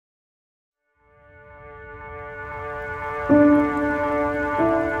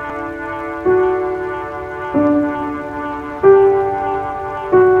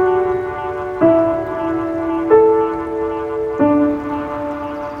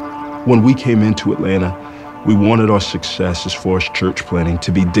When we came into Atlanta, we wanted our success as far as church planting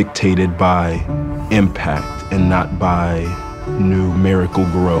to be dictated by impact and not by numerical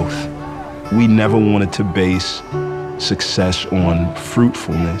growth. We never wanted to base success on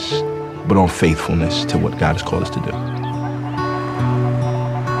fruitfulness, but on faithfulness to what God has called us to do.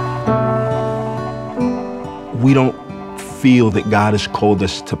 We don't feel that God has called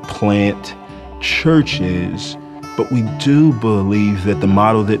us to plant churches, but we do believe that the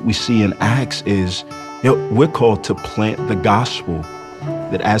model that we see in Acts is, we're called to plant the gospel.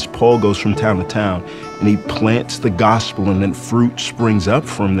 That as Paul goes from town to town and he plants the gospel and then fruit springs up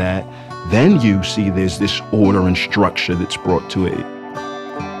from that, then you see there's this order and structure that's brought to it.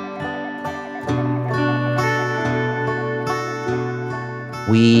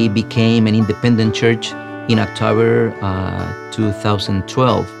 We became an independent church in October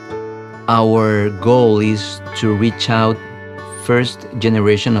 2012. Our goal is to reach out first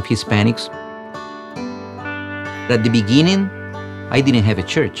generation of Hispanics. At the beginning, I didn't have a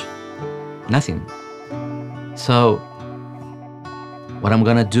church, nothing. So what I'm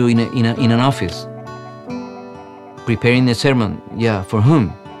gonna do in an office? Preparing a sermon, yeah, for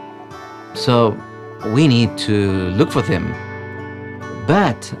whom? So we need to look for them.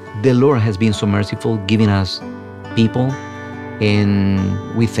 But the Lord has been so merciful, giving us people,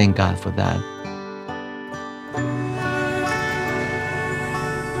 and we thank God for that.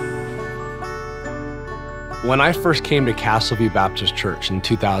 When I first came to Castleview Baptist Church in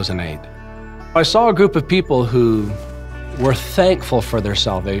 2008, I saw a group of people who were thankful for their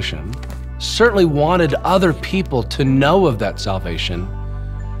salvation, certainly wanted other people to know of that salvation,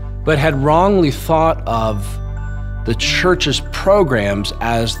 but had wrongly thought of the church's programs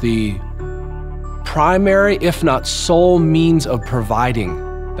as the primary, if not sole, means of providing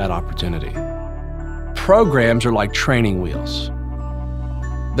that opportunity. Programs are like training wheels.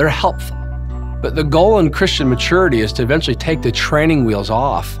 They're helpful, but the goal in Christian maturity is to eventually take the training wheels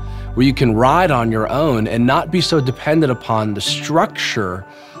off, where you can ride on your own and not be so dependent upon the structure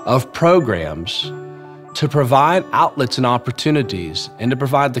of programs to provide outlets and opportunities and to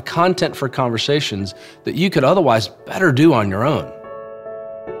provide the content for conversations that you could otherwise better do on your own.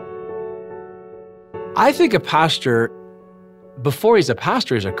 I think a pastor, before he's a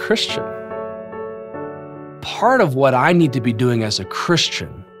pastor, is a Christian. Part of what I need to be doing as a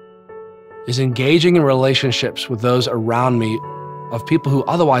Christian is engaging in relationships with those around me of people who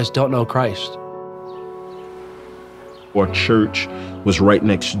otherwise don't know Christ. Our church was right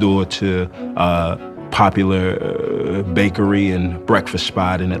next door to a popular bakery and breakfast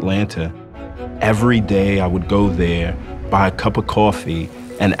spot in Atlanta. Every day I would go there, buy a cup of coffee,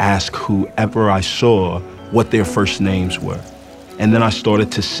 and ask whoever I saw what their first names were. And then I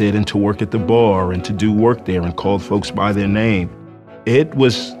started to sit and to work at the bar and to do work there and call folks by their name. It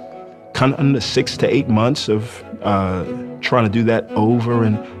was kind of 6 to 8 months of trying to do that over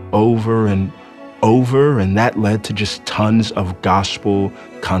and over and over, and that led to just tons of gospel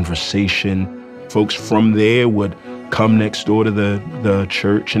conversation. Folks from there would come next door to the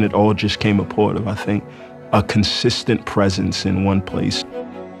church, and it all just came a part of, I think, a consistent presence in one place.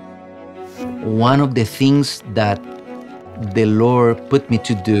 One of the things that the Lord put me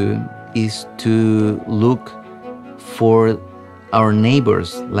to do is to look for our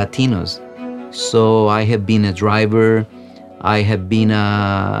neighbors, Latinos. So I have been a driver, I have been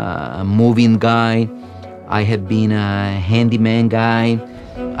a moving guy, I have been a handyman guy.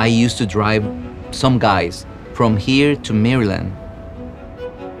 I used to drive some guys from here to Maryland.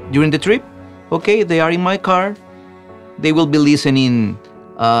 During the trip, okay, they are in my car. They will be listening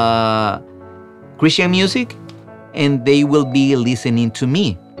Christian music, and they will be listening to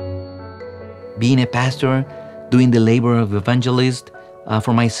me. Being a pastor, doing the labor of evangelist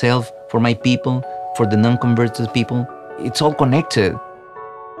for myself, for my people, for the non-converted people, it's all connected.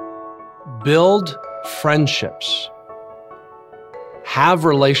 Build friendships. Have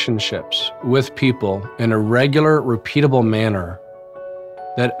relationships with people in a regular, repeatable manner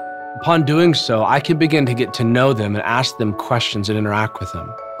that upon doing so, I can begin to get to know them and ask them questions and interact with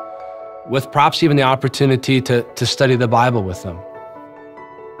them, with perhaps even the opportunity to study the Bible with them.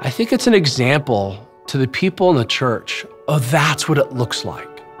 I think it's an example to the people in the church, oh, that's what it looks like.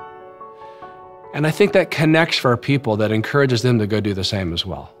 And I think that connects for our people, that encourages them to go do the same as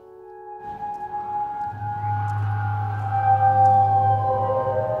well.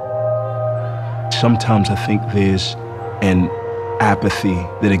 Sometimes I think there's an apathy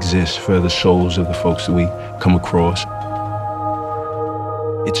that exists for the souls of the folks that we come across.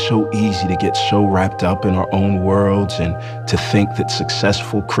 It's so easy to get so wrapped up in our own worlds and to think that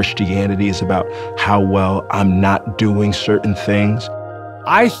successful Christianity is about how well I'm not doing certain things.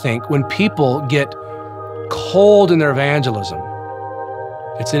 I think when people get cold in their evangelism,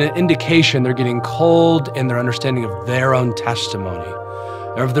 it's an indication they're getting cold in their understanding of their own testimony,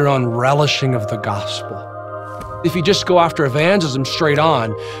 of their own relishing of the gospel. If you just go after evangelism straight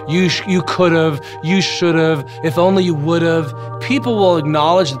on, you could have, you should have, if only you would have, people will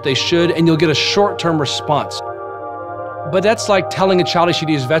acknowledge that they should, and you'll get a short-term response. But that's like telling a child he should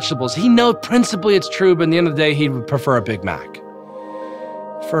use vegetables. He knows principally it's true, but at the end of the day, he would prefer a Big Mac.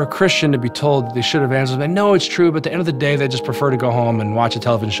 For a Christian to be told that they should evangelize, they know it's true, but at the end of the day, they just prefer to go home and watch a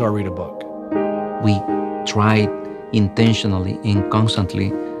television show or read a book. We try intentionally and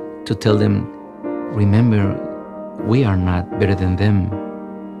constantly to tell them, remember, we are not better than them.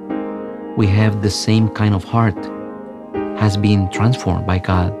 We have the same kind of heart, has been transformed by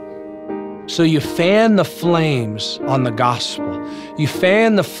God. So you fan the flames on the gospel. You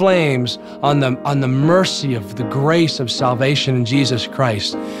fan the flames on the mercy of the grace of salvation in Jesus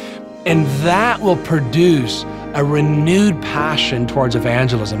Christ. And that will produce a renewed passion towards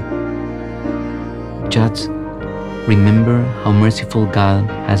evangelism. Just remember how merciful God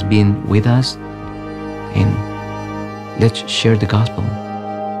has been with us, and let's share the gospel.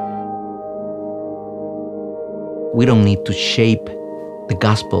 We don't need to shape the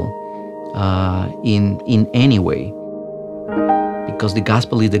gospel in any way, because the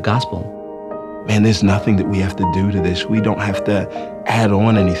gospel is the gospel. Man, there's nothing that we have to do to this. We don't have to add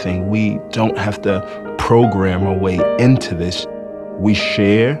on anything. We don't have to program our way into this. We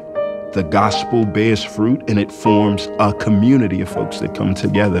share, the gospel bears fruit, and it forms a community of folks that come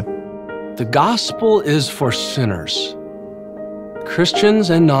together. The gospel is for sinners, Christians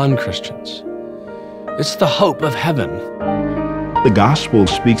and non-Christians. It's the hope of heaven. The gospel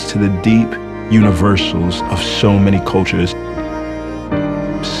speaks to the deep universals of so many cultures.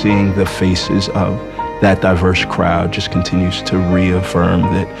 Seeing the faces of that diverse crowd just continues to reaffirm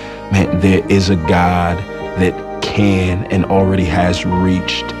that, man, there is a God that can and already has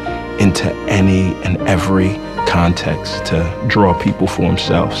reached into any and every context to draw people for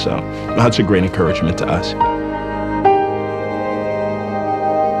himself. So that's a great encouragement to us.